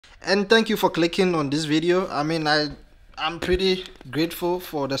And thank you for clicking on this video. I'm pretty grateful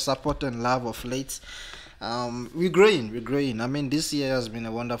for the support and love of late. We're growing. This year has been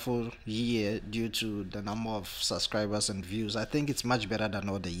a wonderful year due to the number of subscribers and views. I think it's much better than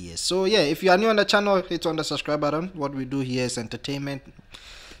other years. So yeah, if you are new on the channel, hit on the subscribe button. What we do here is entertainment,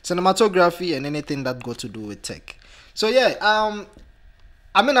 cinematography, and anything that got to do with tech. So yeah,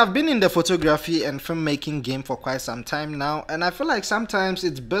 I've been in the photography and filmmaking game for quite some time now, and I feel like sometimes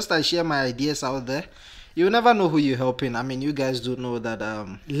it's best I share my ideas out there. You never know who you're helping. You guys do know that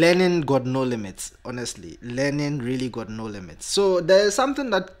learning got no limits. Honestly, learning really got no limits. So there's something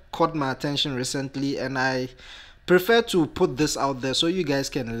that caught my attention recently, and I prefer to put this out there so you guys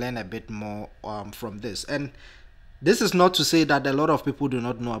can learn a bit more from this. And this is not to say that a lot of people do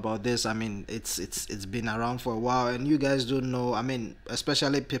not know about this. It's been around for a while, and you guys don't know.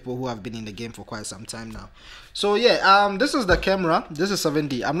 Especially people who have been in the game for quite some time now. So yeah, this is the camera. This is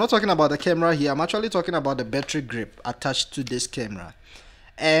 7D. I'm not talking about the camera here. I'm actually talking about the battery grip attached to this camera.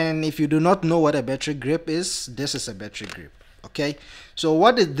 And if you do not know what a battery grip is, this is a battery grip. Okay. So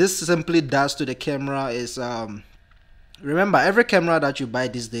what this simply does to the camera is remember, every camera that you buy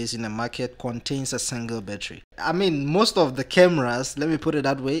these days in the market contains a single battery. Most of the cameras, let me put it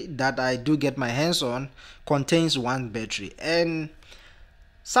that way, that I do get my hands on contains one battery. And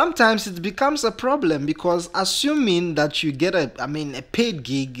sometimes it becomes a problem because assuming that you get a paid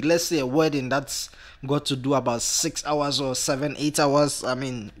gig, let's say a wedding that's got to do about 6 hours or 7, 8 hours,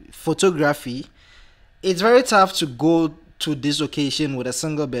 photography, it's very tough to go to this occasion with a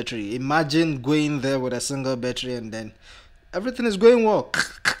single battery. Imagine going there with a single battery and then everything is going well.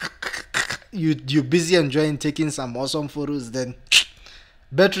 You're busy enjoying taking some awesome photos, then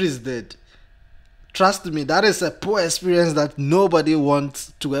battery is dead. Trust me, that is a poor experience that nobody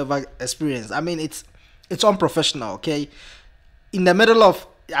wants to ever experience. It's unprofessional. Okay, in the middle of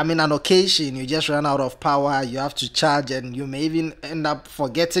an occasion, you just run out of power, you have to charge, and you may even end up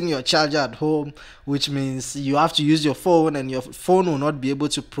forgetting your charger at home, which means you have to use your phone, and your phone will not be able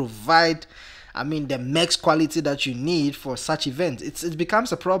to provide the max quality that you need for such events. It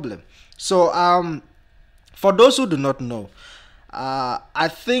becomes a problem. So for those who do not know, I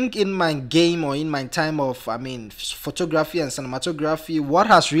think in my game, or in my time of photography and cinematography, what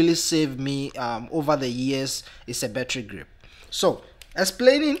has really saved me over the years is a battery grip. So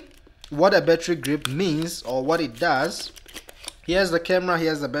explaining what a battery grip means or what it does, here's the camera,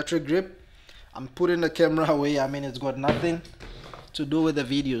 here's the battery grip. I'm putting the camera away. It's got nothing to do with the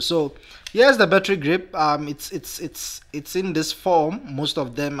video. So here's the battery grip. It's in this form. Most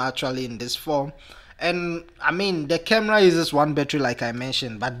of them are actually in this form. And the camera uses one battery like I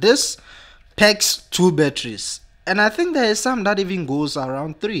mentioned, but this packs 2 batteries. And I think there is some that even goes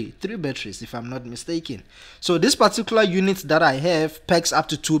around 3 batteries if I'm not mistaken. So this particular unit that I have packs up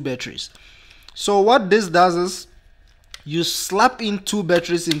to 2 batteries. So what this does is you slap in 2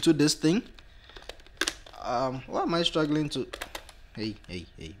 batteries into this thing. Why am I struggling to... Hey,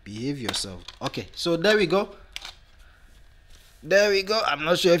 behave yourself. Okay, so there we go. I'm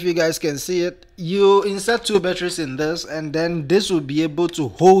not sure if you guys can see it. You insert 2 batteries in this, and then this will be able to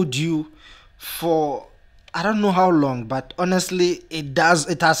hold you for I don't know how long, but honestly it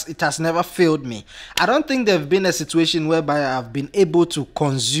has never failed me. I don't think there've been a situation whereby I've been able to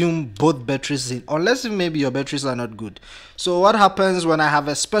consume both batteries in, unless maybe your batteries are not good. So what happens when I have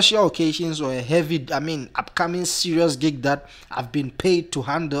a special occasions or a heavy upcoming serious gig that I've been paid to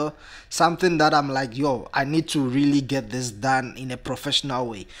handle, something that I'm like, yo, I need to really get this done in a professional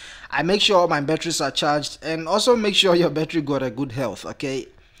way, I make sure my batteries are charged, and also make sure your battery got a good health. Okay,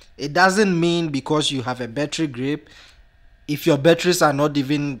 it doesn't mean because you have a battery grip, if your batteries are not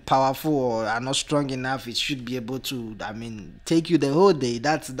even powerful or are not strong enough, it should be able to take you the whole day.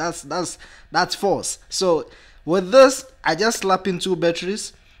 That's false. So with this, I just slap in 2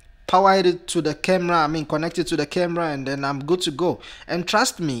 batteries, power it to the camera, connect it to the camera, and then I'm good to go. And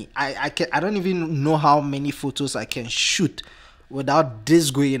trust me, I don't even know how many photos I can shoot without this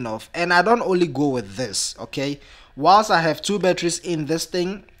going off. And I don't only go with this. Okay, whilst I have 2 batteries in this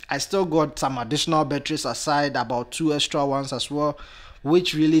thing, I still got some additional batteries aside, about 2 extra ones as well,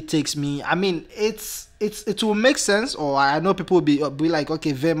 which really takes me, it will make sense. Or I know people will be like,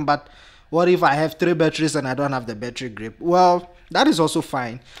 okay Vim, but what if I have 3 batteries and I don't have the battery grip? Well, that is also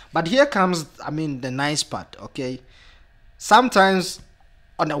fine, but here comes the nice part. Okay, sometimes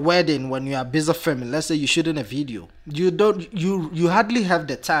on a wedding, when you are busy filming, let's say you're shooting a video, you hardly have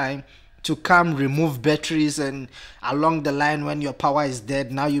the time to come remove batteries, and along the line when your power is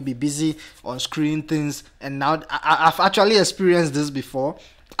dead, now you'll be busy on screen things. And now I've actually experienced this before.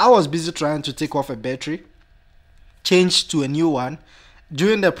 I was busy trying to take off a battery, change to a new one,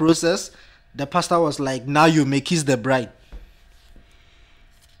 during the process, the pastor was like, now you may kiss the bride.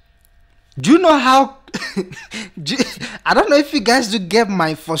 Do you know how I don't know if you guys do get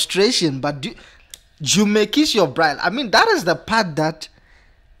my frustration, but you may kiss your bride. I mean, that is the part that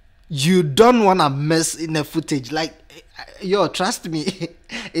you don't want to mess in the footage. Like, yo, trust me,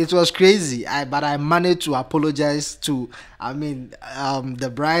 it was crazy. But I managed to apologize to, I mean,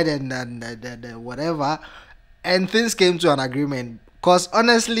 the bride and the whatever, and things came to an agreement. Cause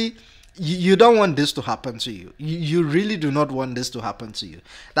honestly, you don't want this to happen to you. You really do not want this to happen to you.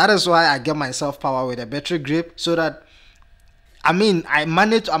 That is why I get myself power with a battery grip, so that, I mean, I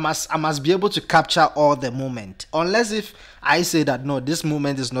must be able to capture all the moment. Unless if I say that no, this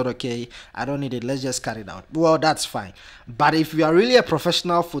moment is not okay, I don't need it, let's just cut it out. Well, that's fine. But if you are really a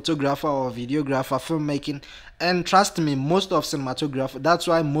professional photographer or videographer, filmmaking, and trust me, most of cinematographers, that's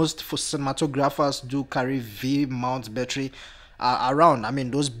why most cinematographers do carry V-mount battery around. I mean,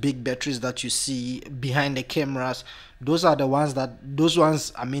 those big batteries that you see behind the cameras, those are the ones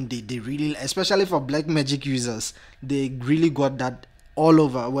I mean, they really, especially for Blackmagic users, they really got that all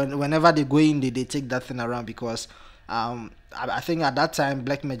over. Whenever they go in, they take that thing around, because I think at that time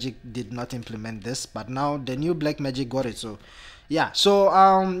Blackmagic did not implement this, but now the new Blackmagic got it. So yeah, so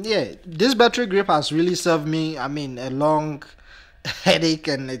yeah, this battery grip has really served me, I mean, a long headache,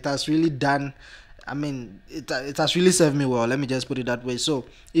 and it has really done, I mean, it has really served me well. Let me just put it that way. So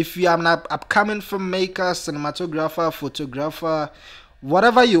if you are an upcoming filmmaker, cinematographer, photographer,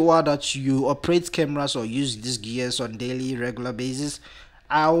 whatever you are that you operate cameras or use these gears on daily, regular basis,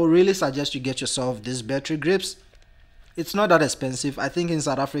 I will really suggest you get yourself these battery grips. It's not that expensive. I think in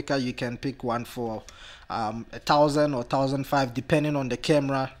South Africa you can pick one for 1,000 or 1,500 depending on the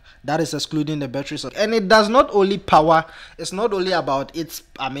camera. That is excluding the batteries. And it does not only power, it's not only about it's,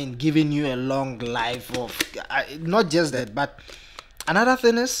 I mean, giving you a long life of, not just that, but another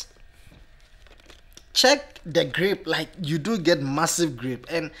thing is, check the grip. Like, you do get massive grip,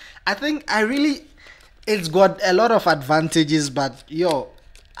 and I think it's got a lot of advantages, but yo,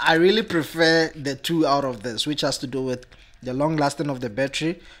 I really prefer the two out of this, which has to do with the long lasting of the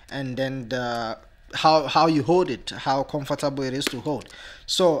battery, and then the how you hold it, how comfortable it is to hold.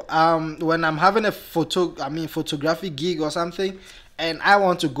 So when I'm having a photography gig or something, and I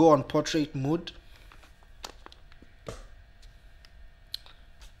want to go on portrait mode,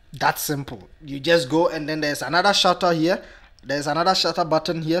 that's simple. You just go, and then there's another shutter here, there's another shutter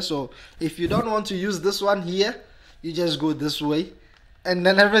button here. So if you don't want to use this one here, you just go this way, and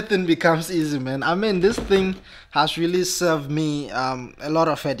then everything becomes easy, man. I mean, this thing has really served me a lot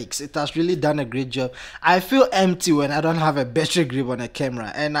of headaches. It has really done a great job. I feel empty when I don't have a battery grip on a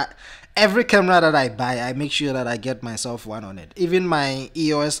camera, and every camera that I buy, I make sure that I get myself one on it. Even my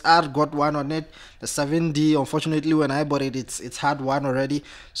EOS R got one on it. The 7D, unfortunately, when I bought it, it's had one already.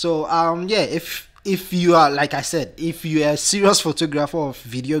 So yeah, if you are, like I said, if you are a serious photographer or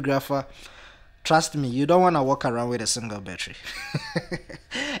videographer, trust me, you don't want to walk around with a single battery.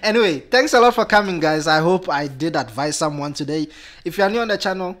 Anyway, thanks a lot for coming, guys. I hope I did advise someone today. If you are new on the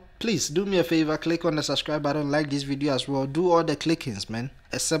channel, please do me a favor, click on the subscribe button, like this video as well. Do all the clickings, man,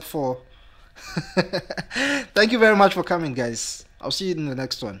 except for thank you very much for coming, guys. I'll see you in the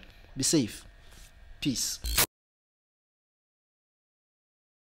next one. Be safe. Peace.